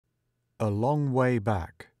A Long Way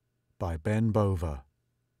Back by Ben Bova.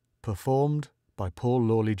 Performed by Paul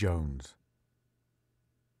Lawley-Jones.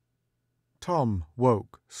 Tom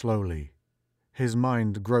woke slowly, his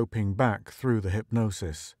mind groping back through the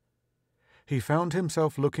hypnosis. He found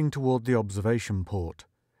himself looking toward the observation port,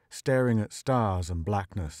 staring at stars and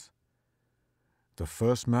blackness. The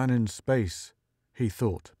first man in space, he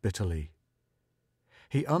thought bitterly.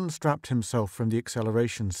 He unstrapped himself from the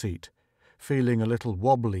acceleration seat, feeling a little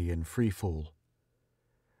wobbly in freefall.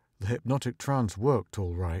 The hypnotic trance worked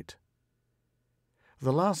all right.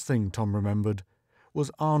 The last thing Tom remembered was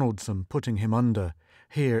Arnoldson putting him under,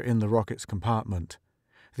 here in the rocket's compartment,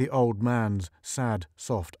 the old man's sad,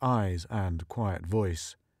 soft eyes and quiet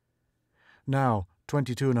voice. Now,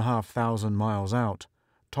 22,500 miles out,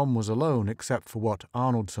 Tom was alone except for what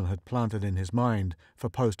Arnoldson had planted in his mind for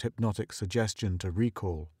post-hypnotic suggestion to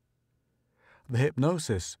recall. The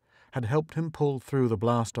hypnosis had helped him pull through the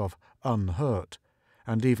blast-off unhurt,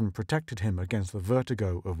 and even protected him against the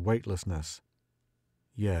vertigo of weightlessness.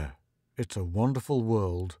 "Yeah, it's a wonderful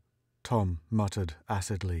world," Tom muttered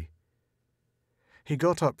acidly. He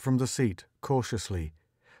got up from the seat cautiously,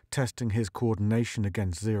 testing his coordination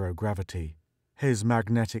against zero gravity. His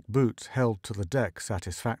magnetic boots held to the deck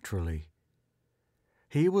satisfactorily.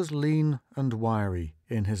 He was lean and wiry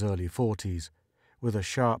in his early 40s, with a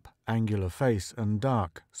sharp, angular face and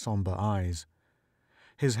dark, somber eyes.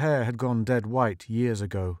 His hair had gone dead white years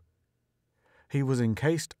ago. He was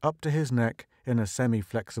encased up to his neck in a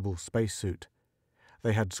semi-flexible spacesuit.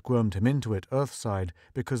 They had squirmed him into it earthside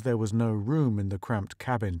because there was no room in the cramped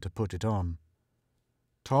cabin to put it on.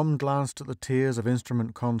 Tom glanced at the tiers of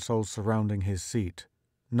instrument consoles surrounding his seat.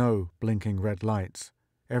 No blinking red lights.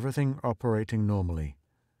 Everything operating normally.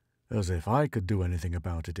 As if I could do anything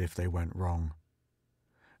about it if they went wrong.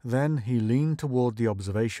 Then he leaned toward the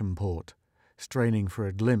observation port, straining for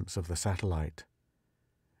a glimpse of the satellite.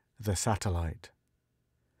 The satellite.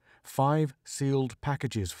 5 sealed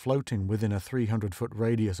packages floating within a 300-foot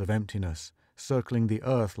radius of emptiness, circling the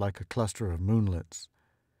Earth like a cluster of moonlets.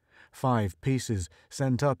 5 pieces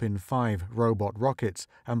sent up in 5 robot rockets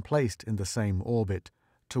and placed in the same orbit,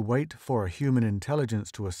 to wait for a human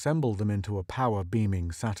intelligence to assemble them into a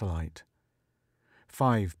power-beaming satellite.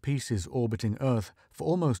 5 pieces orbiting Earth for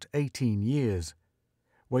almost 18 years,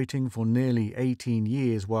 waiting for nearly 18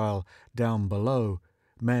 years while, down below,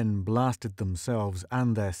 men blasted themselves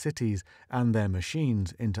and their cities and their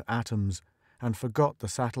machines into atoms and forgot the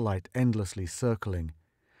satellite endlessly circling,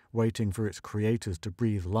 waiting for its creators to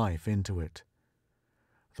breathe life into it.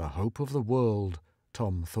 The hope of the world,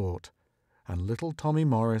 Tom thought, and little Tommy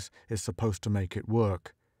Morris is supposed to make it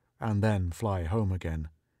work, and then fly home again.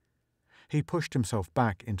 He pushed himself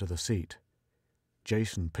back into the seat.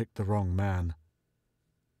 Jason picked the wrong man.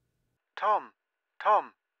 Tom,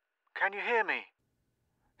 can you hear me?"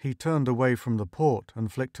 He turned away from the port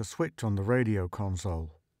and flicked a switch on the radio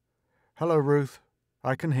console. "Hello, Ruth.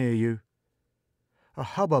 I can hear you." A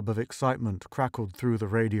hubbub of excitement crackled through the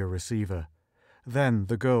radio receiver. Then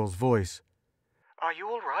the girl's voice. "Are you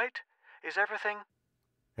all right? Is everything—"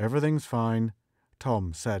 "Everything's fine,"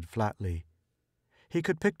 Tom said flatly. He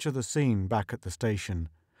could picture the scene back at the station.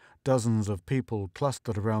 Dozens of people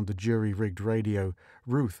clustered around the jury-rigged radio,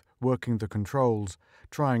 Ruth working the controls,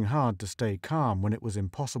 trying hard to stay calm when it was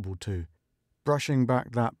impossible to, brushing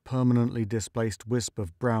back that permanently displaced wisp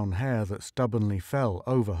of brown hair that stubbornly fell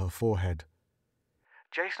over her forehead.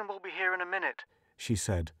 "Jason will be here in a minute," she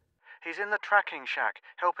said. "He's in the tracking shack,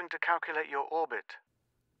 helping to calculate your orbit."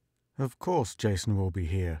 Of course Jason will be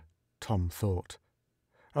here, Tom thought.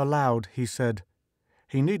 Aloud he said,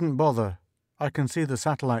 "He needn't bother. I can see the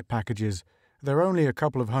satellite packages. They're only a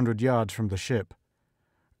couple of 100 yards from the ship."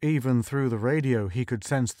 Even through the radio he could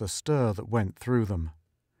sense the stir that went through them.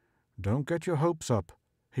 "Don't get your hopes up,"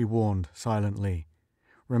 he warned silently.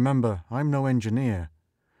 "Remember, I'm no engineer.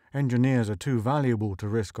 Engineers are too valuable to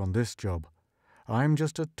risk on this job. I'm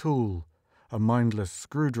just a tool, a mindless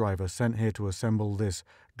screwdriver sent here to assemble this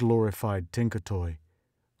glorified tinker toy.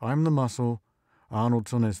 I'm the muscle,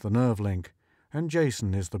 Arnoldson is the nerve link, and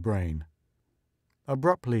Jason is the brain."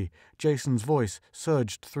 Abruptly, Jason's voice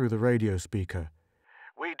surged through the radio speaker.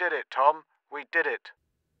 "We did it, Tom. We did it."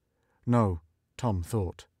 No, Tom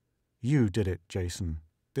thought. You did it, Jason.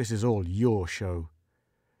 This is all your show.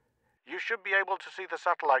 "You should be able to see the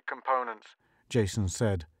satellite components," Jason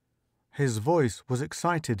said. His voice was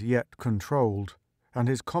excited yet controlled, and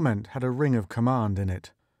his comment had a ring of command in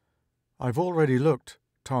it. "I've already looked,"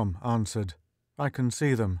 Tom answered. "I can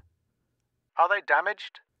see them." "Are they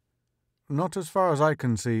damaged?" "Not as far as I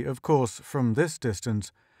can see, of course, from this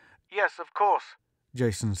distance." "Yes, of course,"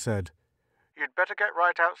 Jason said. You'd better get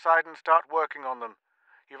right outside and start working on them.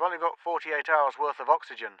 You've only got 48 hours worth of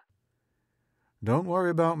oxygen. Don't worry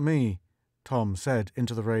about me, Tom said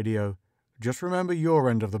into the radio. Just remember your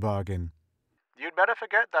end of the bargain. You'd better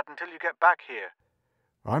forget that until you get back here.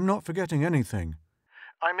 I'm not forgetting anything.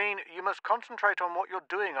 I mean, you must concentrate on what you're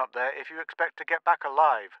doing up there if you expect to get back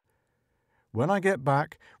alive. When I get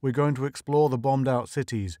back, we're going to explore the bombed-out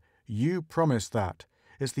cities. You promised that.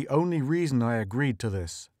 It's the only reason I agreed to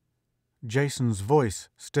this. Jason's voice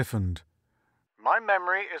stiffened. My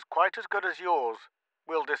memory is quite as good as yours.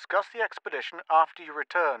 We'll discuss the expedition after you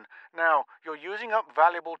return. Now, you're using up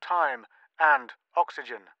valuable time and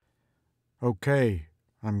oxygen. Okay,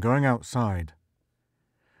 I'm going outside.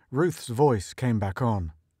 Ruth's voice came back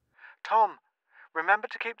on. Tom, remember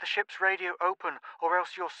to keep the ship's radio open, or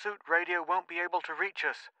else your suit radio won't be able to reach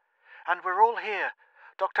us. And we're all here.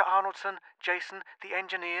 Dr. Arnoldson, Jason, the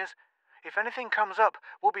engineers. If anything comes up,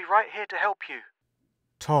 we'll be right here to help you.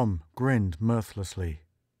 Tom grinned mirthlessly.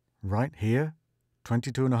 Right here?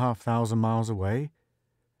 22,500 miles away?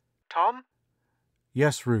 Tom?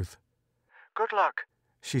 Yes, Ruth. Good luck,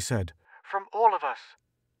 she said. From all of us.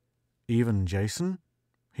 Even Jason?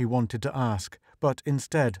 He wanted to ask, but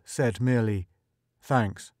instead said merely,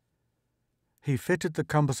 Thanks. He fitted the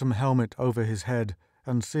cumbersome helmet over his head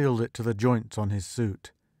and sealed it to the joints on his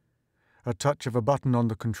suit. A touch of a button on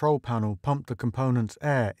the control panel pumped the component's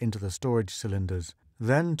air into the storage cylinders.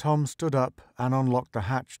 Then Tom stood up and unlocked the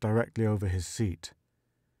hatch directly over his seat.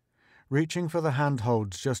 Reaching for the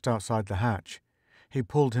handholds just outside the hatch, he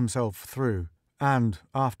pulled himself through and,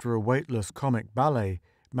 after a weightless comic ballet,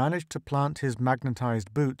 managed to plant his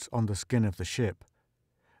magnetized boots on the skin of the ship.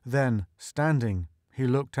 Then, standing, he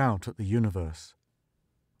looked out at the universe.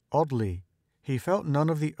 Oddly, he felt none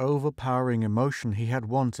of the overpowering emotion he had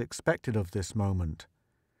once expected of this moment.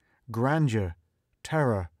 Grandeur,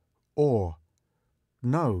 terror, awe.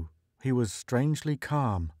 No, he was strangely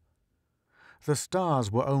calm. The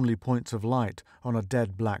stars were only points of light on a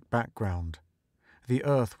dead black background. The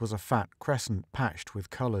earth was a fat crescent patched with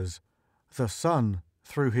colours. The sun,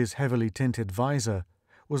 through his heavily tinted visor,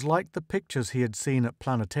 was like the pictures he had seen at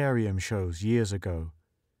planetarium shows years ago.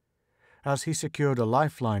 As he secured a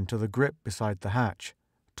lifeline to the grip beside the hatch,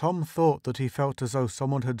 Tom thought that he felt as though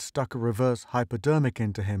someone had stuck a reverse hypodermic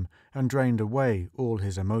into him and drained away all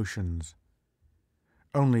his emotions.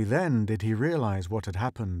 Only then did he realize what had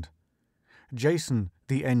happened. Jason,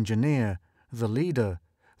 the engineer, the leader,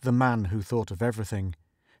 the man who thought of everything,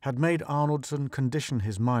 had made Arnoldson condition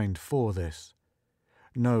his mind for this.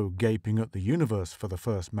 No gaping at the universe for the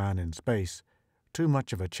first man in space. Too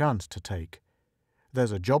much of a chance to take.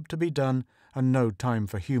 There's a job to be done, and no time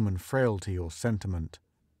for human frailty or sentiment.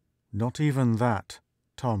 Not even that,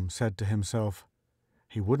 Tom said to himself.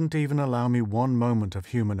 He wouldn't even allow me one moment of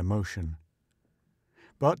human emotion.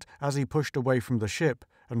 But as he pushed away from the ship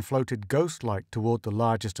and floated ghost-like toward the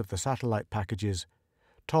largest of the satellite packages,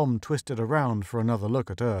 Tom twisted around for another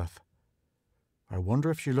look at Earth. I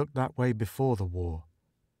wonder if she looked that way before the war.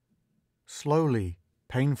 Slowly,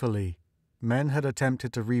 painfully, men had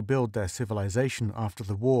attempted to rebuild their civilization after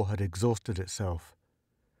the war had exhausted itself.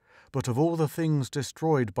 But of all the things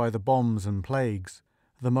destroyed by the bombs and plagues,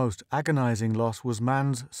 the most agonizing loss was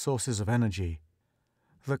man's sources of energy.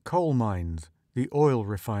 The coal mines, the oil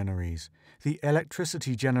refineries, the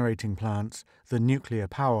electricity-generating plants, the nuclear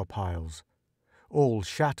power piles, all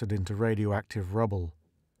shattered into radioactive rubble.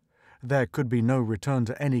 There could be no return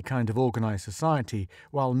to any kind of organized society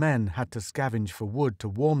while men had to scavenge for wood to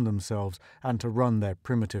warm themselves and to run their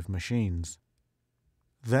primitive machines.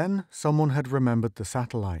 Then someone had remembered the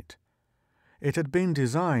satellite. It had been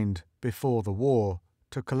designed, before the war,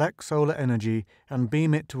 to collect solar energy and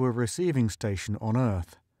beam it to a receiving station on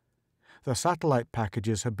Earth. The satellite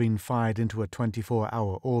packages had been fired into a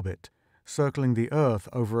 24-hour orbit, circling the Earth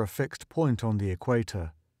over a fixed point on the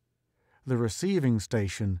equator. The receiving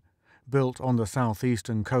station, built on the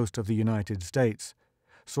southeastern coast of the United States,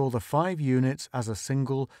 saw the 5 units as a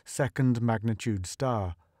single second-magnitude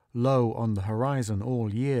star, low on the horizon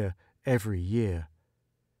all year, every year.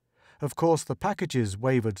 Of course, the packages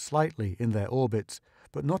wavered slightly in their orbits,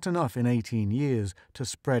 but not enough in 18 years to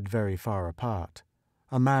spread very far apart.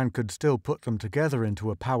 A man could still put them together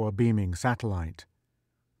into a power-beaming satellite.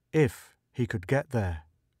 If he could get there.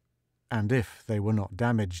 And if they were not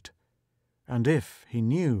damaged. And if he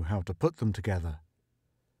knew how to put them together.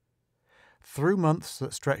 Through months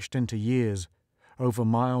that stretched into years, over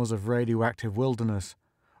miles of radioactive wilderness,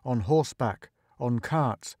 on horseback, on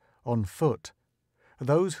carts, on foot,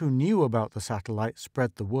 those who knew about the satellite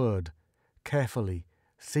spread the word, carefully,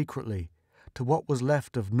 secretly, to what was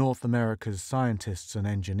left of North America's scientists and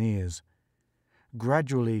engineers.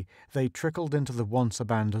 Gradually, they trickled into the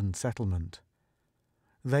once-abandoned settlement.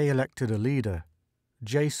 They elected a leader,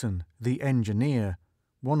 Jason, the engineer,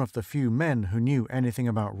 one of the few men who knew anything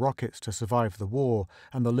about rockets to survive the war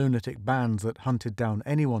and the lunatic bands that hunted down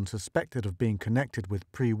anyone suspected of being connected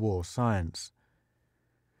with pre-war science.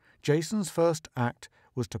 Jason's first act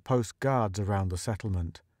was to post guards around the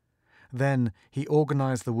settlement. Then he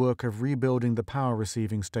organized the work of rebuilding the power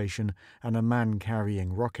receiving station and a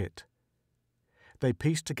man-carrying rocket. They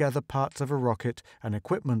pieced together parts of a rocket and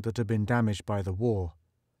equipment that had been damaged by the war.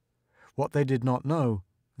 What they did not know,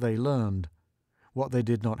 they learned. What they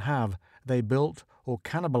did not have, they built or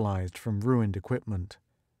cannibalized from ruined equipment.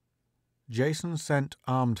 Jason sent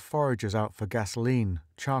armed foragers out for gasoline,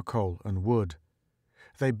 charcoal, and wood.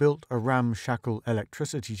 They built a ramshackle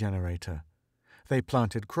electricity generator. They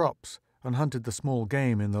planted crops and hunted the small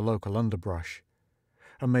game in the local underbrush.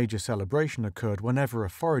 A major celebration occurred whenever a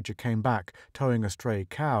forager came back towing a stray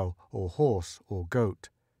cow or horse or goat.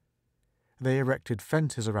 They erected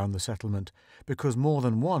fences around the settlement because more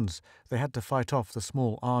than once they had to fight off the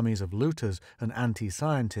small armies of looters and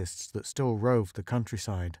anti-scientists that still roved the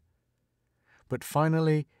countryside. But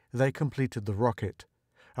finally they completed the rocket,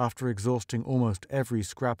 after exhausting almost every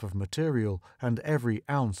scrap of material and every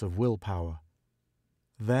ounce of willpower.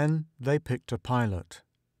 Then they picked a pilot.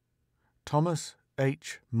 Thomas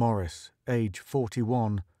H. Morris, age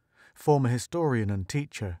 41, former historian and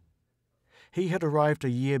teacher. He had arrived a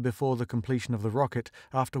year before the completion of the rocket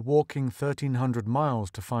after walking 1,300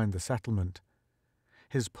 miles to find the settlement.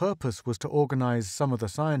 His purpose was to organize some of the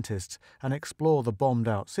scientists and explore the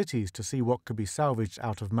bombed-out cities to see what could be salvaged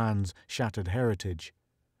out of man's shattered heritage.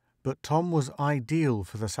 But Tom was ideal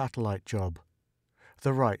for the satellite job.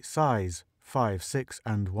 The right size, 5'6"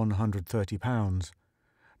 and 130 pounds.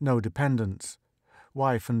 No dependents.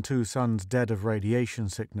 Wife and 2 sons dead of radiation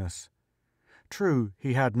sickness. True,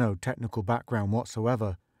 he had no technical background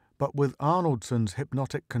whatsoever, but with Arnoldson's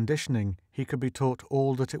hypnotic conditioning he could be taught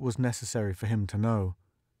all that it was necessary for him to know.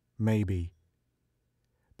 Maybe.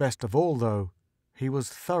 Best of all, though, he was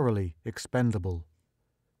thoroughly expendable.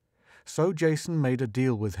 So Jason made a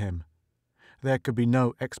deal with him. There could be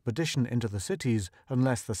no expedition into the cities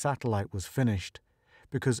unless the satellite was finished,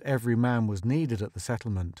 because every man was needed at the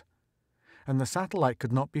settlement. And the satellite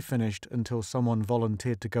could not be finished until someone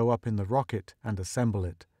volunteered to go up in the rocket and assemble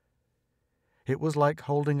it. It was like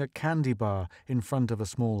holding a candy bar in front of a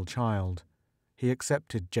small child. He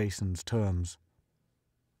accepted Jason's terms.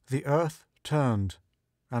 The Earth turned,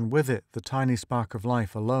 and with it the tiny spark of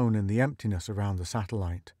life alone in the emptiness around the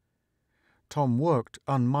satellite. Tom worked,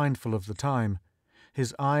 unmindful of the time,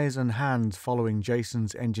 his eyes and hands following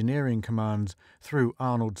Jason's engineering commands through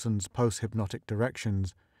Arnoldson's post-hypnotic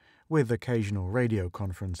directions, with occasional radio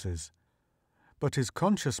conferences. But his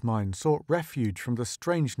conscious mind sought refuge from the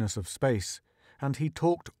strangeness of space, and he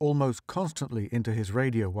talked almost constantly into his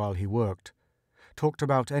radio while he worked. Talked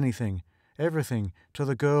about anything, everything, to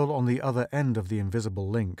the girl on the other end of the invisible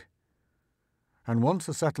link. And once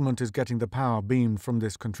the settlement is getting the power beamed from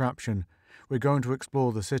this contraption, we're going to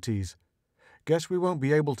explore the cities. Guess we won't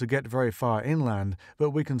be able to get very far inland,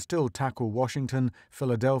 but we can still tackle Washington,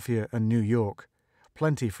 Philadelphia, and New York.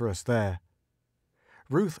 Plenty for us there.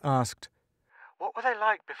 Ruth asked, "What were they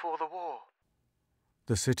like before the war?"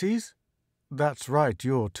 "The cities? That's right,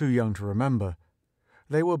 you're too young to remember.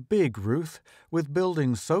 They were big, Ruth, with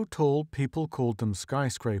buildings so tall people called them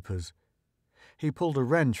skyscrapers." He pulled a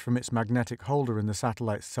wrench from its magnetic holder in the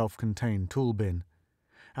satellite's self-contained tool bin.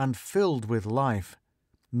 "And filled with life.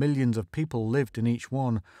 Millions of people lived in each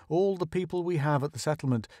one. All the people we have at the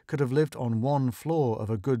settlement could have lived on one floor of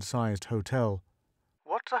a good-sized hotel."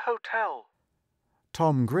 "What's a hotel?"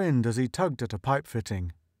 Tom grinned as he tugged at a pipe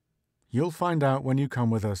fitting. "You'll find out when you come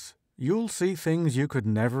with us. You'll see things you could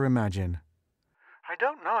never imagine." "I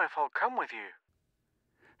don't know if I'll come with you."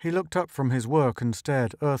 He looked up from his work and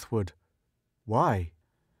stared earthward. "Why?"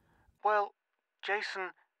 "Well,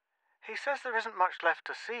 Jason, he says there isn't much left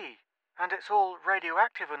to see, and it's all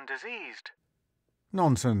radioactive and diseased."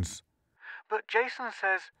 "Nonsense." "But Jason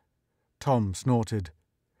says—" Tom snorted.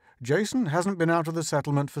 "Jason hasn't been out of the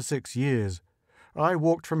settlement for 6 years. I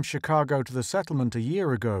walked from Chicago to the settlement a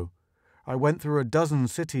year ago. I went through a dozen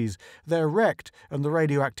cities. They're wrecked, and the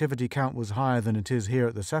radioactivity count was higher than it is here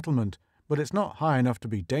at the settlement, but it's not high enough to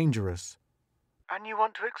be dangerous." "And you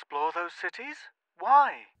want to explore those cities?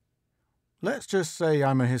 Why?" "Let's just say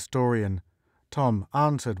I'm a historian," Tom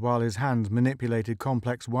answered while his hands manipulated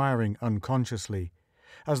complex wiring unconsciously,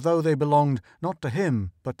 as though they belonged not to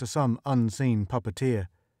him but to some unseen puppeteer.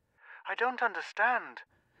 "I don't understand,"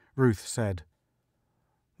 Ruth said.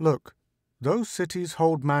 "Look, those cities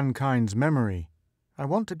hold mankind's memory, I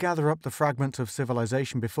want to gather up the fragments of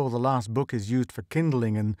civilization before the last book is used for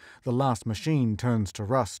kindling and the last machine turns to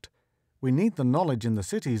rust. We need the knowledge in the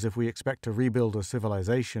cities if we expect to rebuild a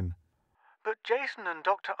civilization." "But Jason and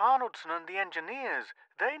Dr. Arnoldson and the engineers,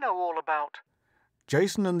 they know all about—"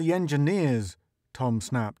 "Jason and the engineers," Tom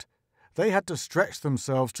snapped. "They had to stretch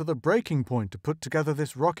themselves to the breaking point to put together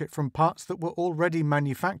this rocket from parts that were already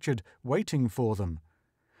manufactured, waiting for them.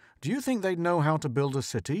 Do you think they'd know how to build a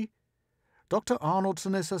city? Dr.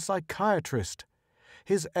 Arnoldson is a psychiatrist.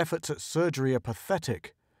 His efforts at surgery are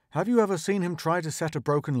pathetic. Have you ever seen him try to set a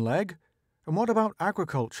broken leg? And what about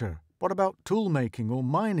agriculture? What about tool-making or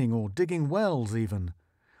mining or digging wells even?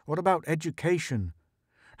 What about education?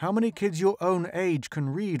 How many kids your own age can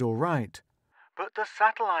read or write?" "But the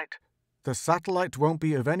satellite—" "The satellite won't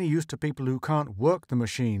be of any use to people who can't work the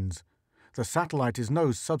machines. The satellite is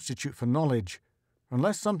no substitute for knowledge.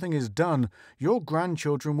 Unless something is done, your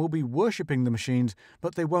grandchildren will be worshipping the machines,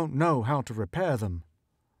 but they won't know how to repair them."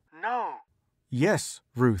 "No." "Yes,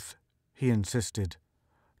 Ruth," he insisted.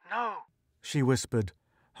 "No," she whispered,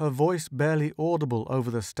 her voice barely audible over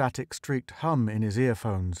the static streaked hum in his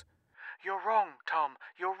earphones. "You're wrong, Tom.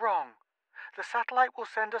 You're wrong. The satellite will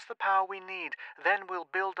send us the power we need. Then we'll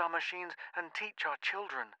build our machines and teach our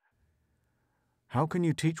children." "How can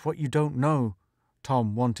you teach what you don't know?"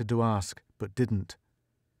 Tom wanted to ask, but didn't.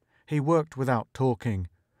 He worked without talking,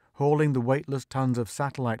 hauling the weightless tons of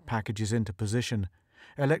satellite packages into position,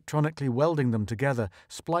 electronically welding them together,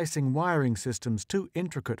 splicing wiring systems too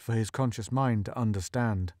intricate for his conscious mind to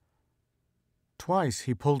understand. Twice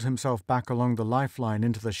he pulled himself back along the lifeline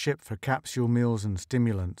into the ship for capsule meals and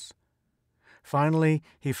stimulants. Finally,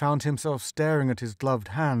 he found himself staring at his gloved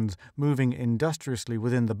hands moving industriously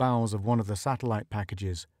within the bowels of one of the satellite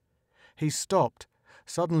packages. He stopped,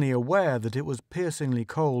 suddenly aware that it was piercingly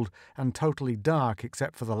cold and totally dark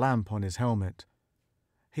except for the lamp on his helmet.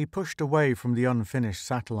 He pushed away from the unfinished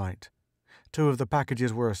satellite. 2 of the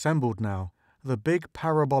packages were assembled now. The big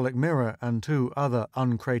parabolic mirror and 2 other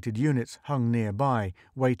uncrated units hung nearby,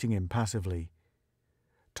 waiting impassively.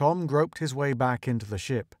 Tom groped his way back into the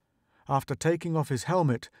ship. After taking off his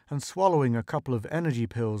helmet and swallowing a couple of energy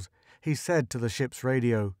pills, he said to the ship's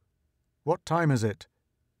radio, "What time is it?"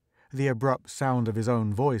 The abrupt sound of his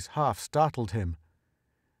own voice half startled him.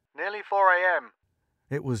 "Nearly 4 a.m.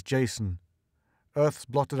 It was Jason. "Earth's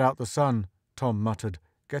blotted out the sun," Tom muttered.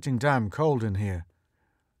 "Getting damn cold in here."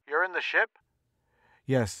 "You're in the ship?"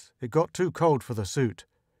 "Yes, it got too cold for the suit."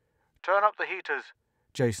 "Turn up the heaters,"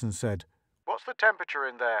 Jason said. "What's the temperature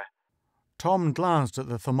in there?" Tom glanced at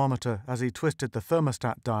the thermometer as he twisted the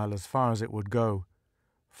thermostat dial as far as it would go.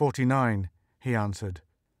 49, he answered.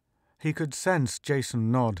 He could sense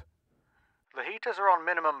Jason nod. "The heaters are on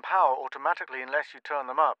minimum power automatically unless you turn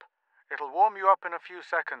them up. It'll warm you up in a few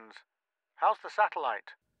seconds. How's the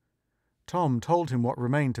satellite?" Tom told him what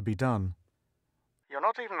remained to be done. "You're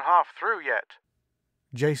not even half through yet."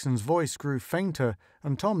 Jason's voice grew fainter,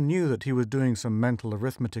 and Tom knew that he was doing some mental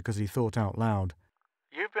arithmetic as he thought out loud.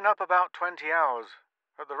 "You've been up about 20 hours.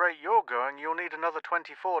 At the rate you're going, you'll need another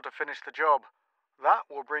 24 to finish the job. That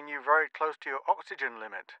will bring you very close to your oxygen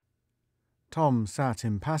limit." Tom sat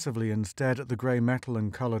impassively and stared at the grey metal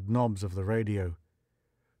and coloured knobs of the radio.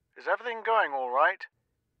 "Is everything going all right?"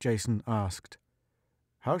 Jason asked.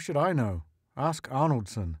 "How should I know? Ask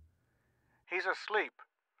Arnoldson." "He's asleep.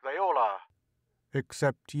 They all are."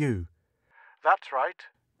 "Except you," "That's right.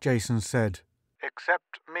 Jason said.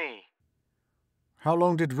 Except me." "How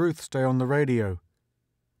long did Ruth stay on the radio?"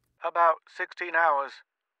 "About 16 hours.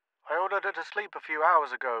 I ordered her to sleep a few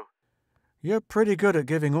hours ago." "You're pretty good at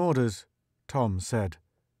giving orders," Tom said.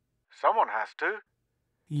 "Someone has to."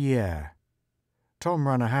 "Yeah." Tom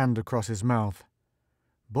ran a hand across his mouth.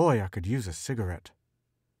 "Boy, I could use a cigarette.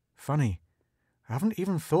 Funny, I haven't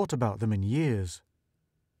even thought about them in years."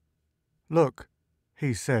 "Look,"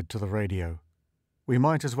 he said to the radio, "we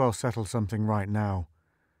might as well settle something right now.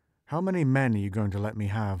 How many men are you going to let me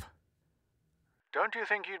have?" "Don't you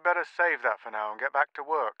think you'd better save that for now and get back to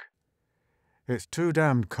work?" "It's too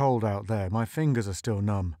damned cold out there. My fingers are still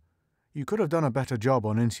numb. You could have done a better job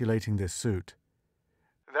on insulating this suit."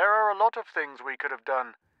 "There are a lot of things we could have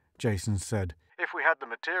done," Jason said. "if we had the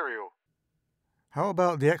material." "How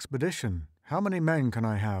about the expedition? How many men can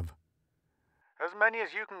I have?" "As many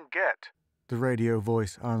as you can get," the radio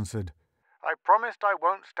voice answered. "I promised I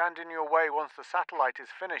won't stand in your way once the satellite is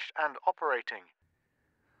finished and operating."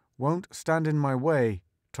 "Won't stand in my way,"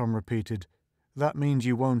 Tom repeated. "That means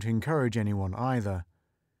you won't encourage anyone either."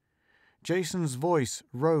 Jason's voice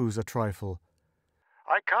rose a trifle.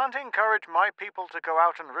 "I can't encourage my people to go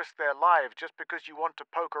out and risk their lives just because you want to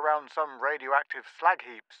poke around some radioactive slag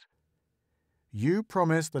heaps." You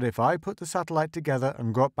promised that if I put the satellite together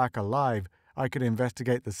and got back alive, I could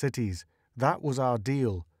investigate the cities. That was our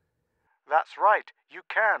deal. That's right, you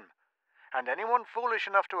can. And anyone foolish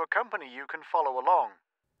enough to accompany you can follow along.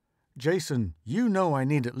 Jason, you know I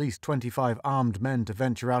need at least 25 armed men to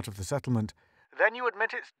venture out of the settlement. Then you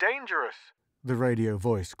admit it's dangerous. The radio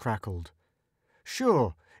voice crackled.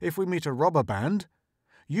 Sure, if we meet a robber band.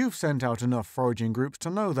 You've sent out enough foraging groups to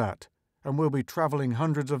know that, and we'll be travelling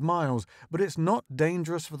hundreds of miles, but it's not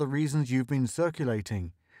dangerous for the reasons you've been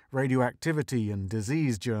circulating. Radioactivity and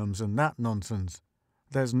disease germs and that nonsense.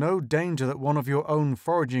 There's no danger that one of your own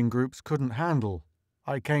foraging groups couldn't handle.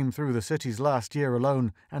 I came through the cities last year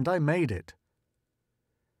alone, and I made it.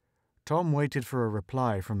 Tom waited for a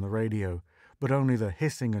reply from the radio, but only the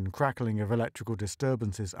hissing and crackling of electrical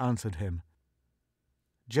disturbances answered him.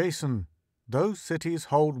 Jason, those cities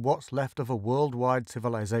hold what's left of a worldwide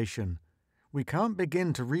civilization. We can't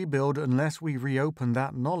begin to rebuild unless we reopen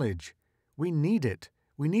that knowledge. We need it.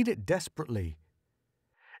 We need it desperately.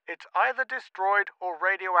 It's either destroyed or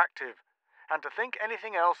radioactive, and to think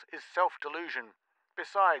anything else is self-delusion.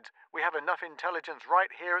 Besides, we have enough intelligence right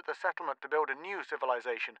here at the settlement to build a new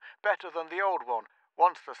civilization, better than the old one,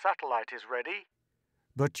 once the satellite is ready.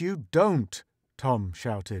 But you don't, Tom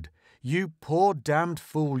shouted. You poor damned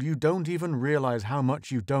fool, you don't even realize how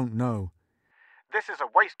much you don't know. This is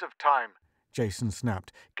a waste of time, Jason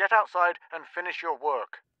snapped. Get outside and finish your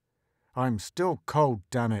work. I'm still cold,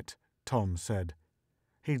 damn it, Tom said.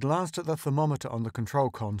 He glanced at the thermometer on the control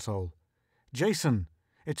console. Jason,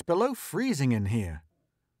 it's below freezing in here.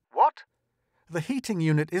 What? The heating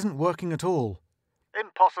unit isn't working at all.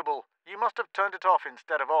 Impossible. You must have turned it off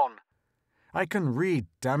instead of on. I can read,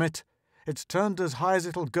 damn it. It's turned as high as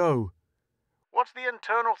it'll go. What's the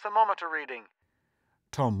internal thermometer reading?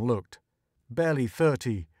 Tom looked. Barely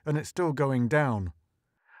 30, and it's still going down.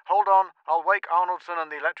 Hold on, I'll wake Arnoldson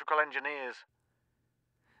and the electrical engineers.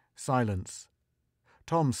 Silence.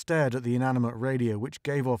 Tom stared at the inanimate radio, which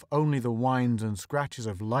gave off only the whines and scratches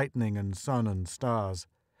of lightning and sun and stars,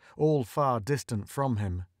 all far distant from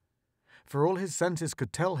him. For all his senses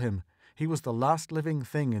could tell him, he was the last living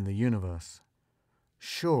thing in the universe.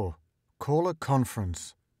 Sure, call a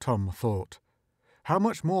conference, Tom thought. How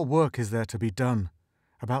much more work is there to be done?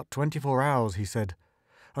 About 24 hours, he said.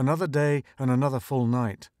 Another day and another full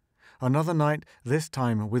night. Another night, this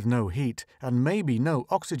time with no heat, and maybe no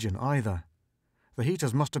oxygen either. The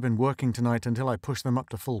heaters must have been working tonight until I pushed them up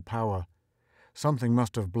to full power. Something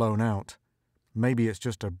must have blown out. Maybe it's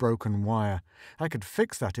just a broken wire. I could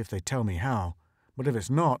fix that if they tell me how. But if it's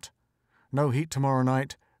not, no heat tomorrow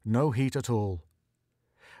night, no heat at all.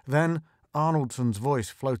 Then Arnoldson's voice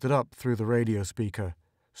floated up through the radio speaker.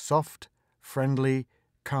 Soft, friendly,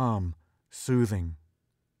 calm, soothing.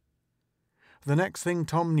 The next thing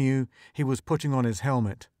Tom knew, he was putting on his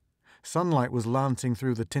helmet. Sunlight was lancing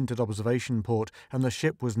through the tinted observation port, and the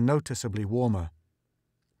ship was noticeably warmer.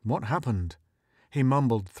 What happened? He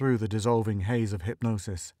mumbled through the dissolving haze of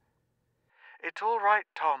hypnosis. It's all right,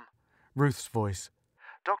 Tom. Ruth's voice.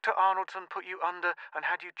 Dr. Arnoldson put you under and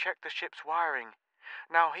had you check the ship's wiring.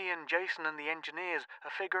 Now he and Jason and the engineers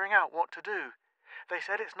are figuring out what to do. They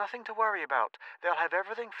said it's nothing to worry about. They'll have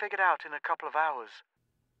everything figured out in a couple of hours.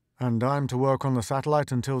 And I'm to work on the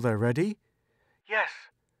satellite until they're ready? Yes.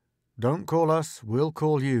 Don't call us, we'll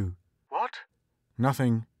call you. What?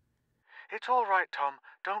 Nothing. It's all right, Tom.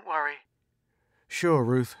 Don't worry. Sure,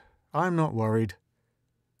 Ruth. I'm not worried.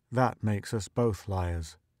 That makes us both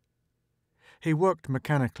liars. He worked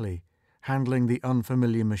mechanically, handling the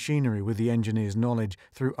unfamiliar machinery with the engineer's knowledge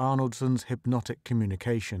through Arnoldson's hypnotic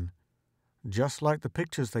communication. Just like the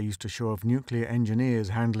pictures they used to show of nuclear engineers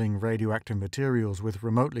handling radioactive materials with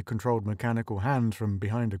remotely controlled mechanical hands from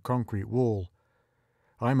behind a concrete wall.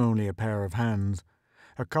 I'm only a pair of hands,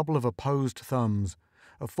 a couple of opposed thumbs,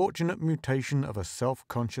 a fortunate mutation of a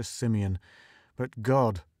self-conscious simian. But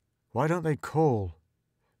God, why don't they call?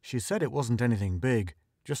 She said it wasn't anything big,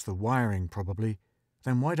 just the wiring probably.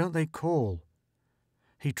 Then why don't they call?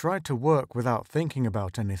 He tried to work without thinking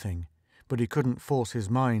about anything, but he couldn't force his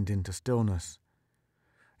mind into stillness.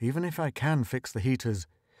 Even if I can fix the heaters,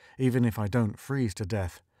 even if I don't freeze to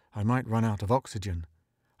death, I might run out of oxygen.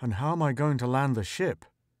 And how am I going to land the ship?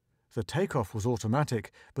 The takeoff was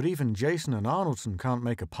automatic, but even Jason and Arnoldson can't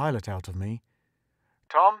make a pilot out of me.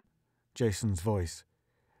 Tom? Jason's voice.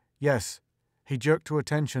 Yes. He jerked to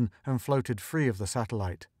attention and floated free of the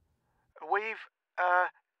satellite. We've,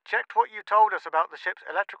 checked what you told us about the ship's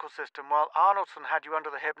electrical system while Arnoldson had you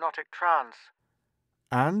under the hypnotic trance.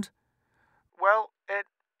 And? Well, it,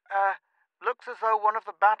 looks as though one of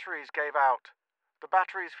the batteries gave out. The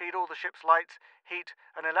batteries feed all the ship's lights, heat,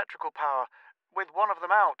 and electrical power. With one of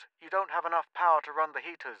them out, you don't have enough power to run the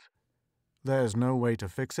heaters. There's no way to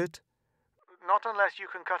fix it? Not unless you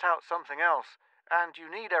can cut out something else. And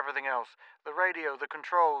you need everything else. The radio, the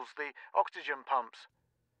controls, the oxygen pumps.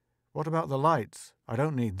 What about the lights? I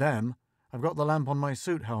don't need them. I've got the lamp on my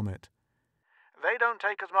suit helmet. They don't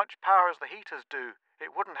take as much power as the heaters do.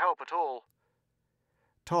 It wouldn't help at all.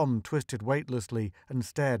 Tom twisted weightlessly and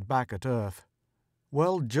stared back at Earth.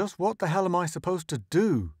 Well, just what the hell am I supposed to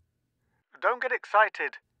do? Don't get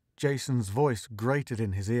excited. Jason's voice grated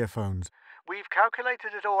in his earphones. We've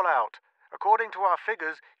calculated it all out. According to our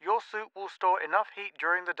figures, your suit will store enough heat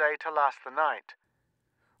during the day to last the night.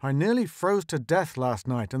 I nearly froze to death last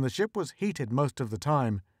night, and the ship was heated most of the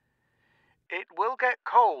time. It will get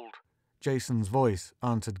cold, Jason's voice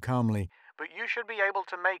answered calmly. but you should be able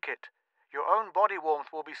to make it. Your own body warmth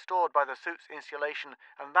will be stored by the suit's insulation,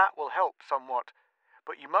 and that will help somewhat.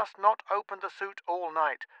 But you must not open the suit all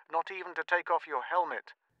night, not even to take off your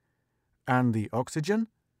helmet. And the oxygen?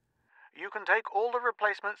 You can take all the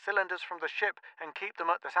replacement cylinders from the ship and keep them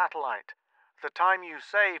at the satellite. The time you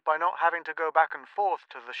save by not having to go back and forth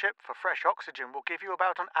to the ship for fresh oxygen will give you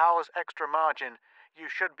about an hour's extra margin. You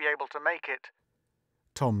should be able to make it.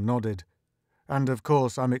 Tom nodded. And of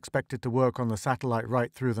course I'm expected to work on the satellite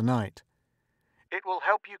right through the night. It will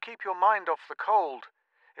help you keep your mind off the cold.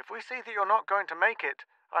 If we see that you're not going to make it,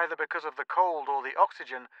 either because of the cold or the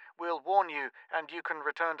oxygen, we'll warn you and you can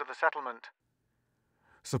return to the settlement.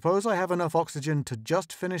 Suppose I have enough oxygen to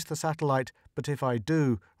just finish the satellite, but if I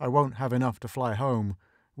do, I won't have enough to fly home.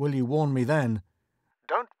 Will you warn me then?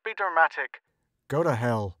 Don't be dramatic. Go to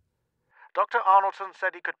hell. Dr. Arnoldson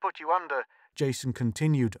said he could put you under, Jason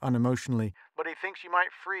continued unemotionally. but he thinks you might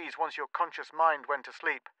freeze once your conscious mind went to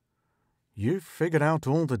sleep. You've figured out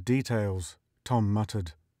all the details, Tom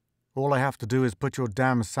muttered. All I have to do is put your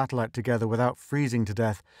damn satellite together without freezing to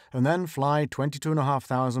death, and then fly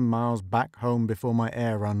 22,500 miles back home before my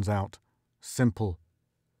air runs out. Simple.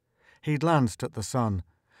 He glanced at the sun,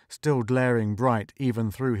 still glaring bright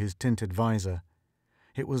even through his tinted visor.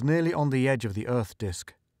 It was nearly on the edge of the Earth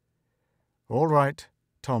disk. All right,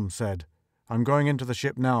 Tom said. I'm going into the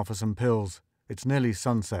ship now for some pills. It's nearly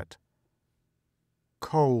sunset.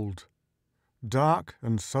 Cold. Dark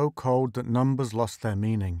and so cold that numbers lost their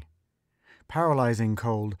meaning. Paralyzing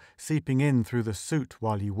cold, seeping in through the suit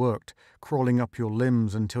while you worked, crawling up your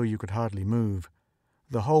limbs until you could hardly move.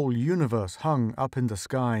 The whole universe hung up in the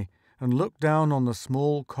sky and looked down on the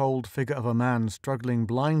small, cold figure of a man struggling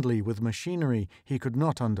blindly with machinery he could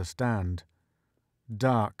not understand.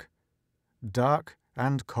 Dark. Dark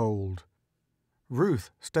and cold.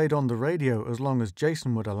 Ruth stayed on the radio as long as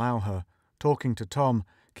Jason would allow her, talking to Tom,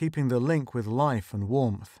 keeping the link with life and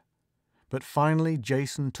warmth. But finally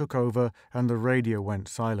Jason took over and the radio went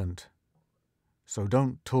silent. So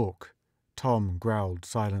don't talk, Tom growled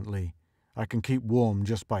silently. I can keep warm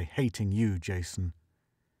just by hating you, Jason.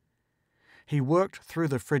 He worked through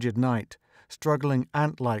the frigid night, struggling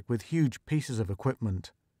ant-like with huge pieces of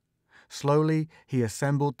equipment. Slowly he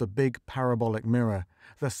assembled the big parabolic mirror,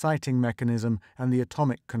 the sighting mechanism and the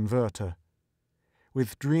atomic converter.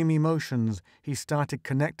 With dreamy motions he started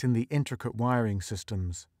connecting the intricate wiring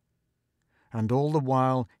systems. And all the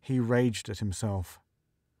while he raged at himself.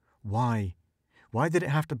 Why? Why did it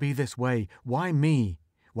have to be this way? Why me?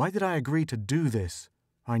 Why did I agree to do this?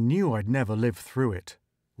 I knew I'd never live through it.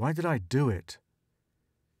 Why did I do it?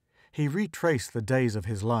 He retraced the days of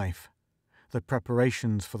his life, the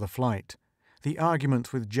preparations for the flight, the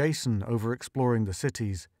arguments with Jason over exploring the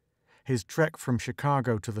cities, his trek from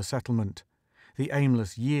Chicago to the settlement, the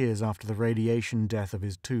aimless years after the radiation death of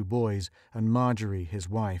his 2 boys and Marjorie, his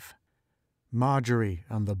wife. Marjorie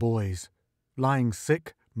and the boys, lying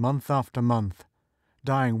sick month after month,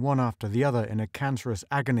 dying one after the other in a cancerous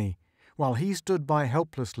agony, while he stood by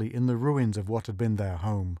helplessly in the ruins of what had been their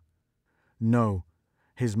home. No,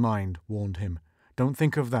 his mind warned him. Don't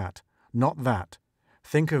think of that. Not that.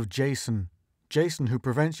 Think of Jason. Jason who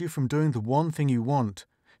prevents you from doing the one thing you want,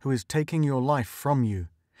 who is taking your life from you.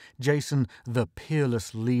 Jason, the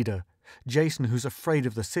peerless leader. Jason who's afraid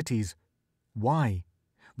of the cities. Why?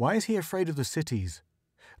 Why is he afraid of the cities?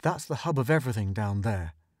 That's the hub of everything down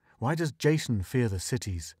there. Why does Jason fear the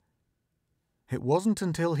cities? It wasn't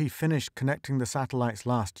until he finished connecting the satellite's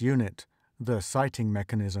last unit, the sighting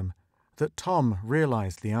mechanism, that Tom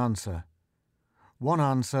realized the answer. One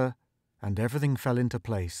answer, and everything fell into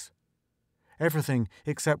place. Everything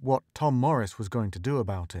except what Tom Morris was going to do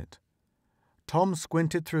about it. Tom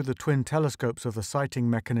squinted through the twin telescopes of the sighting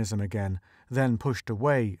mechanism again, then pushed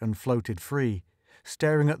away and floated free,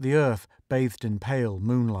 staring at the Earth bathed in pale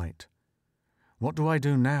moonlight. What do I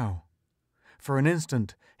do now? For an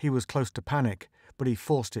instant he was close to panic, but he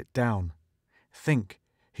forced it down. "Think,"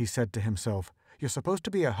 he said to himself. "You're supposed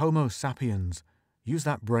to be a Homo sapiens. Use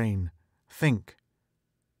that brain. Think."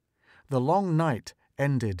 The long night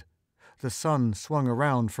ended. The sun swung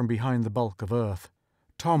around from behind the bulk of Earth.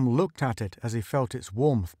 Tom looked at it as he felt its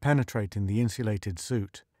warmth penetrating the insulated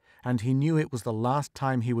suit, and he knew it was the last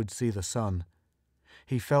time he would see the sun.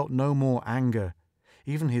 He felt no more anger.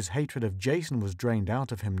 Even his hatred of Jason was drained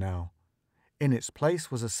out of him now. In its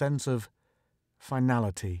place was a sense of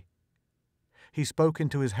finality. He spoke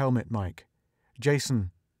into his helmet mic.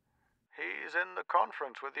 "Jason." "He's in the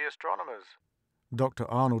conference with the astronomers." Dr.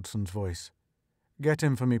 Arnoldson's voice. "Get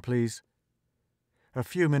him for me, please." A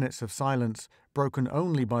few minutes of silence, broken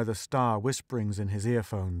only by the star whisperings in his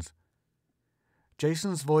earphones.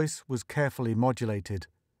 Jason's voice was carefully modulated.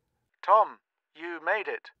 "Tom, you made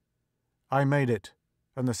it." "I made it,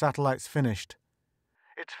 and the satellite's finished."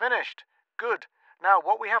 "It's finished. Good. Now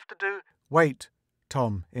what we have to do—" "Wait,"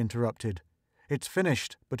 Tom interrupted. "It's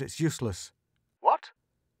finished, but it's useless." "What?"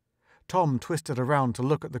 Tom twisted around to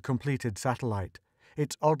look at the completed satellite,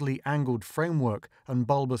 its oddly angled framework and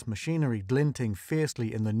bulbous machinery glinting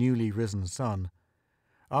fiercely in the newly risen sun.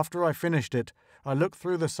 "After I finished it, I looked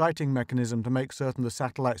through the sighting mechanism to make certain the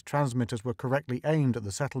satellite's transmitters were correctly aimed at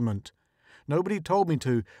the settlement. Nobody told me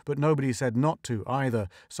to, but nobody said not to either,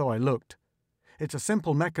 so I looked. It's a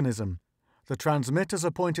simple mechanism. The transmitters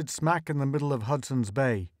are pointed smack in the middle of Hudson's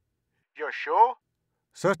Bay." "You're sure?"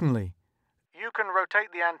 "Certainly." "You can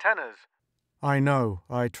rotate the antennas." "I know.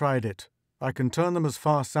 I tried it. I can turn them as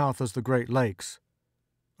far south as the Great Lakes."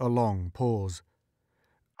 A long pause.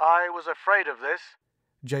 "I was afraid of this,"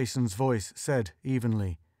 Jason's voice said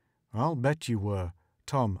evenly. "I'll bet you were,"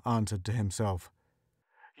 Tom answered to himself.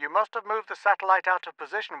 "You must have moved the satellite out of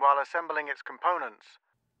position while assembling its components."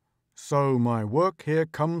 "So my work here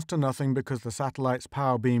comes to nothing because the satellite's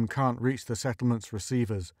power beam can't reach the settlement's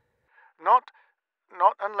receivers." Not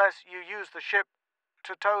unless you use the ship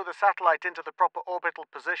to tow the satellite into the proper orbital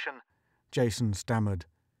position," Jason stammered.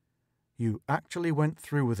 "You actually went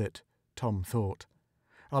through with it," Tom thought.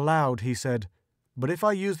 Aloud he said, "But if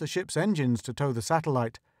I use the ship's engines to tow the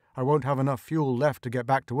satellite, I won't have enough fuel left to get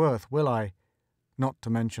back to Earth, will I? Not to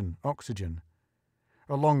mention oxygen."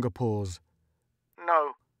 A longer pause.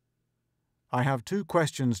 "No." "I have 2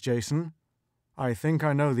 questions, Jason. I think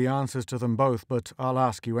I know the answers to them both, but I'll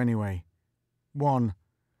ask you anyway. 1.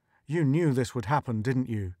 You knew this would happen, didn't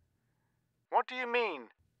you?" "What do you mean?"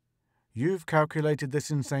 "You've calculated this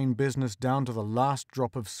insane business down to the last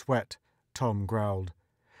drop of sweat," Tom growled.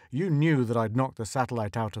 "You knew that I'd knocked the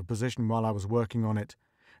satellite out of position while I was working on it,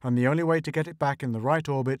 and the only way to get it back in the right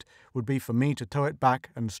orbit would be for me to tow it back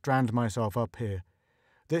and strand myself up here.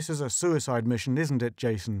 This is a suicide mission, isn't it,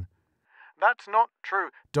 Jason?" "That's not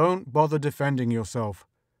true." "Don't bother defending yourself.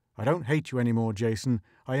 I don't hate you anymore, Jason.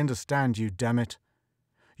 I understand you, damn it.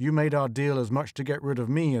 You made our deal as much to get rid of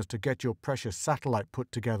me as to get your precious satellite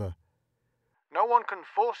put together." "No one can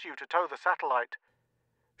force you to tow the satellite."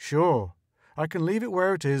 "Sure. I can leave it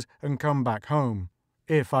where it is and come back home.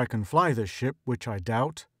 If I can fly this ship, which I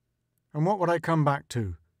doubt. And what would I come back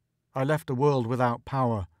to? I left a world without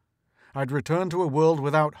power. I'd return to a world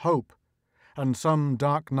without hope. And some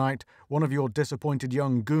dark night, one of your disappointed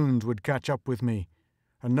young goons would catch up with me.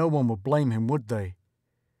 And no one would blame him, would they?"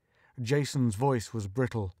 Jason's voice was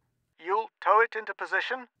brittle. "You'll tow it into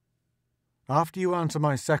position?" "After you answer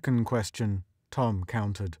my second question," Tom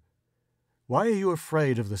countered. "Why are you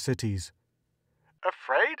afraid of the cities?"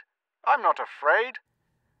 "Afraid? I'm not afraid."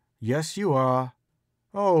 "Yes, you are.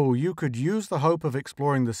 Oh, you could use the hope of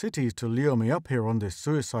exploring the cities to lure me up here on this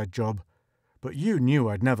suicide job. But you knew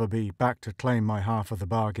I'd never be back to claim my half of the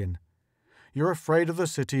bargain. You're afraid of the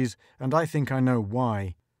cities, and I think I know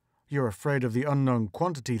why. You're afraid of the unknown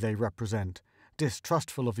quantity they represent,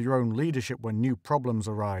 distrustful of your own leadership when new problems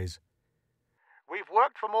arise." "We've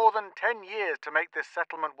worked for more than 10 years to make this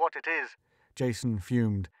settlement what it is." Jason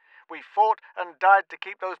fumed. "We fought and died to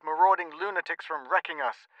keep those marauding lunatics from wrecking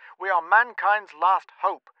us. We are mankind's last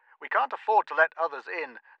hope. We can't afford to let others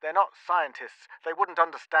in. They're not scientists. They wouldn't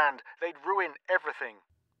understand. They'd ruin everything."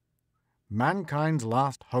 Mankind's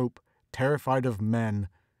last hope, terrified of men.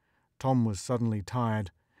 Tom was suddenly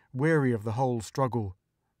tired, weary of the whole struggle,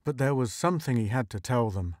 but there was something he had to tell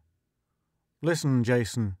them. "Listen,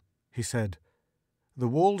 Jason," he said. "The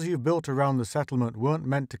walls you've built around the settlement weren't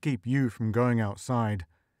meant to keep you from going outside.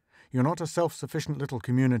 You're not a self-sufficient little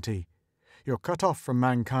community. You're cut off from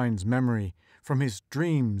mankind's memory, from his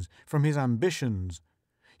dreams, from his ambitions.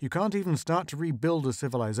 You can't even start to rebuild a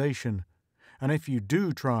civilization. And if you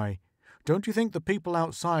do try, don't you think the people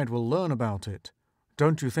outside will learn about it?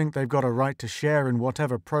 Don't you think they've got a right to share in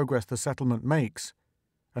whatever progress the settlement makes?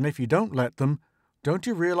 And if you don't let them, don't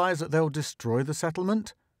you realize that they'll destroy the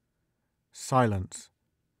settlement? Silence.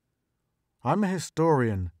 I'm a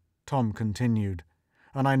historian, Tom continued,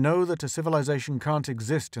 and I know that a civilization can't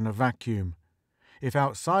exist in a vacuum. If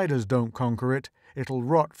outsiders don't conquer it, it'll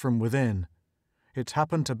rot from within. It's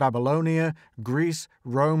happened to Babylonia, Greece,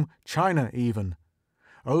 Rome, China even.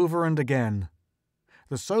 Over and again.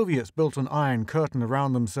 The Soviets built an iron curtain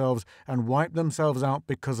around themselves and wiped themselves out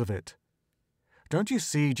because of it. Don't you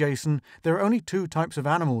see, Jason, there are only two types of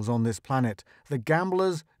animals on this planet, the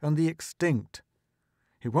gamblers and the extinct.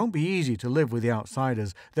 It won't be easy to live with the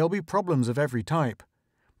outsiders. There'll be problems of every type.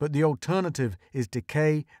 But the alternative is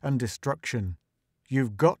decay and destruction.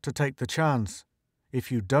 You've got to take the chance.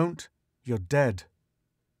 If you don't, you're dead.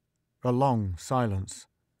 A long silence.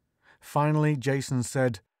 Finally, Jason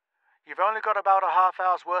said, You've only got about a half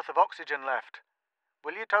hour's worth of oxygen left.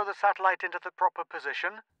 Will you tow the satellite into the proper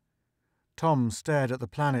position? Tom stared at the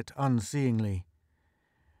planet unseeingly.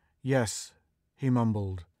 Yes, he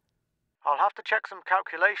mumbled. I'll have to check some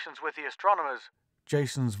calculations with the astronomers.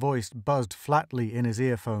 Jason's voice buzzed flatly in his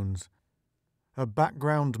earphones. A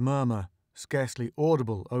background murmur, scarcely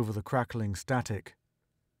audible over the crackling static.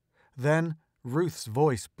 Then Ruth's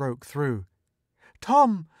voice broke through.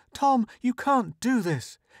 Tom, you can't do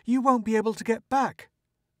this. You won't be able to get back.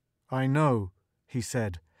 I know, he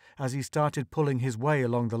said, as he started pulling his way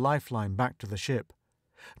along the lifeline back to the ship.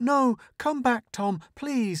 No, come back, Tom,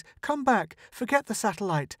 please, come back. Forget the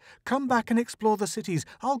satellite. Come back and explore the cities.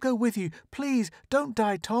 I'll go with you. Please, don't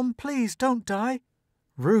die, Tom. Please, don't die.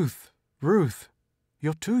 Ruth,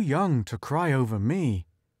 you're too young to cry over me.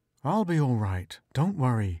 I'll be all right. Don't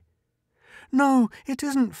worry. No, it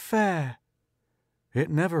isn't fair. It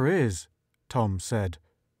never is, Tom said.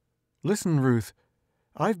 Listen, Ruth,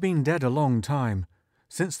 I've been dead a long time.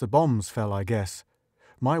 Since the bombs fell, I guess.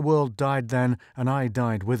 My world died then, and I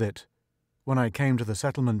died with it. When I came to the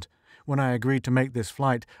settlement, when I agreed to make this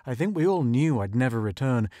flight, I think we all knew I'd never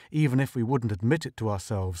return, even if we wouldn't admit it to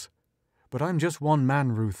ourselves. But I'm just one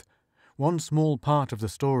man, Ruth, one small part of the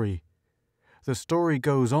story. The story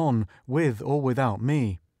goes on, with or without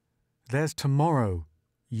me. There's tomorrow,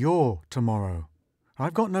 your tomorrow.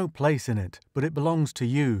 I've got no place in it, but it belongs to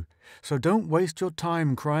you, so don't waste your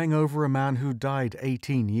time crying over a man who died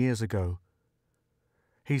 18 years ago.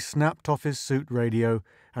 He snapped off his suit radio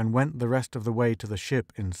and went the rest of the way to the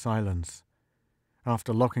ship in silence.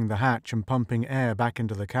 After locking the hatch and pumping air back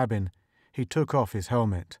into the cabin, he took off his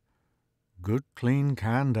helmet. Good, clean,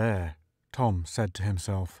 canned air, Tom said to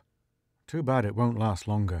himself. Too bad it won't last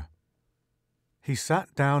longer. He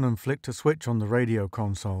sat down and flicked a switch on the radio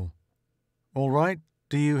console. All right,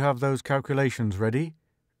 do you have those calculations ready?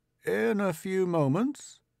 In a few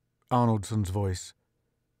moments, Arnoldson's voice.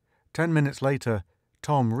 10 minutes later,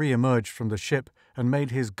 Tom re-emerged from the ship and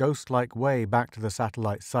made his ghost-like way back to the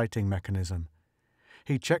satellite sighting mechanism.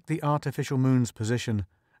 He checked the artificial moon's position,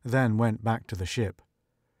 then went back to the ship.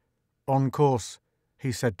 On course,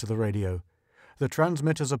 he said to the radio. The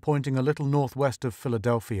transmitters are pointing a little northwest of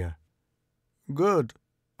Philadelphia. Good,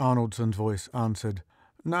 Arnoldson's voice answered.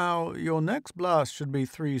 Now, your next blast should be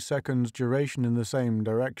 3 seconds duration in the same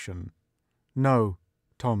direction. No,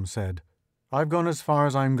 Tom said. I've gone as far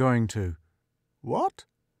as I'm going to. What?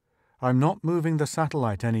 I'm not moving the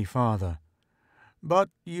satellite any farther. But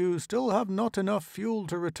you still have not enough fuel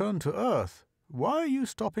to return to Earth. Why are you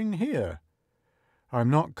stopping here?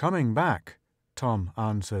 I'm not coming back, Tom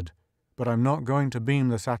answered, but I'm not going to beam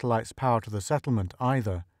the satellite's power to the settlement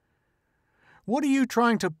either. What are you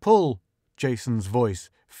trying to pull? Jason's voice,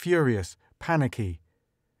 furious, panicky.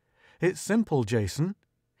 It's simple, Jason.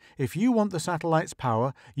 If you want the satellite's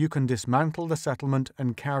power, you can dismantle the settlement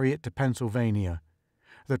and carry it to Pennsylvania.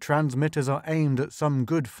 The transmitters are aimed at some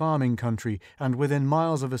good farming country and within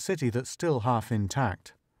miles of a city that's still half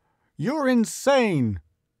intact. You're insane!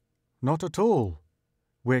 Not at all.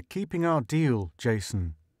 We're keeping our deal,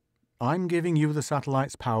 Jason. I'm giving you the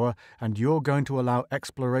satellite's power and you're going to allow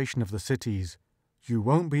exploration of the cities. You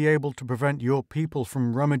won't be able to prevent your people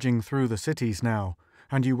from rummaging through the cities now,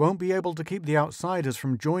 and you won't be able to keep the outsiders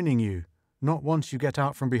from joining you, not once you get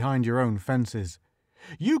out from behind your own fences.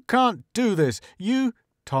 You can't do this!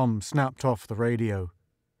 Tom snapped off the radio.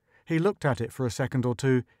 He looked at it for a second or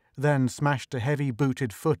two, then smashed a heavy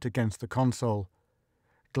booted foot against the console.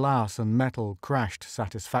 Glass and metal crashed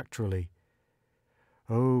satisfactorily.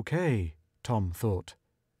 Okay, Tom thought.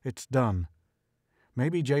 It's done.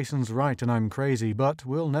 Maybe Jason's right and I'm crazy, but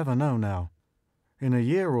we'll never know now. In a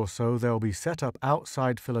year or so they'll be set up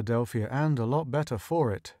outside Philadelphia and a lot better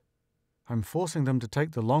for it. I'm forcing them to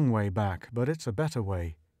take the long way back, but it's a better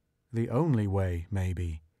way. The only way,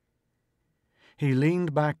 maybe." He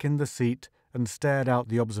leaned back in the seat and stared out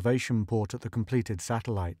the observation port at the completed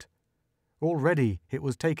satellite. Already it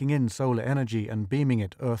was taking in solar energy and beaming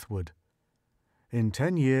it earthward. In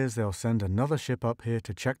 10 years they'll send another ship up here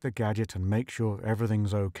to check the gadget and make sure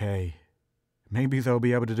everything's okay. Maybe they'll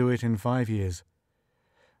be able to do it in 5 years.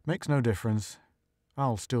 Makes no difference.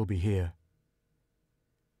 I'll still be here.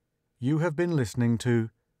 You have been listening to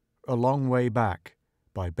A Long Way Back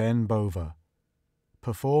by Ben Bova.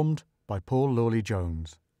 Performed by Paul Lawley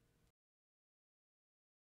Jones.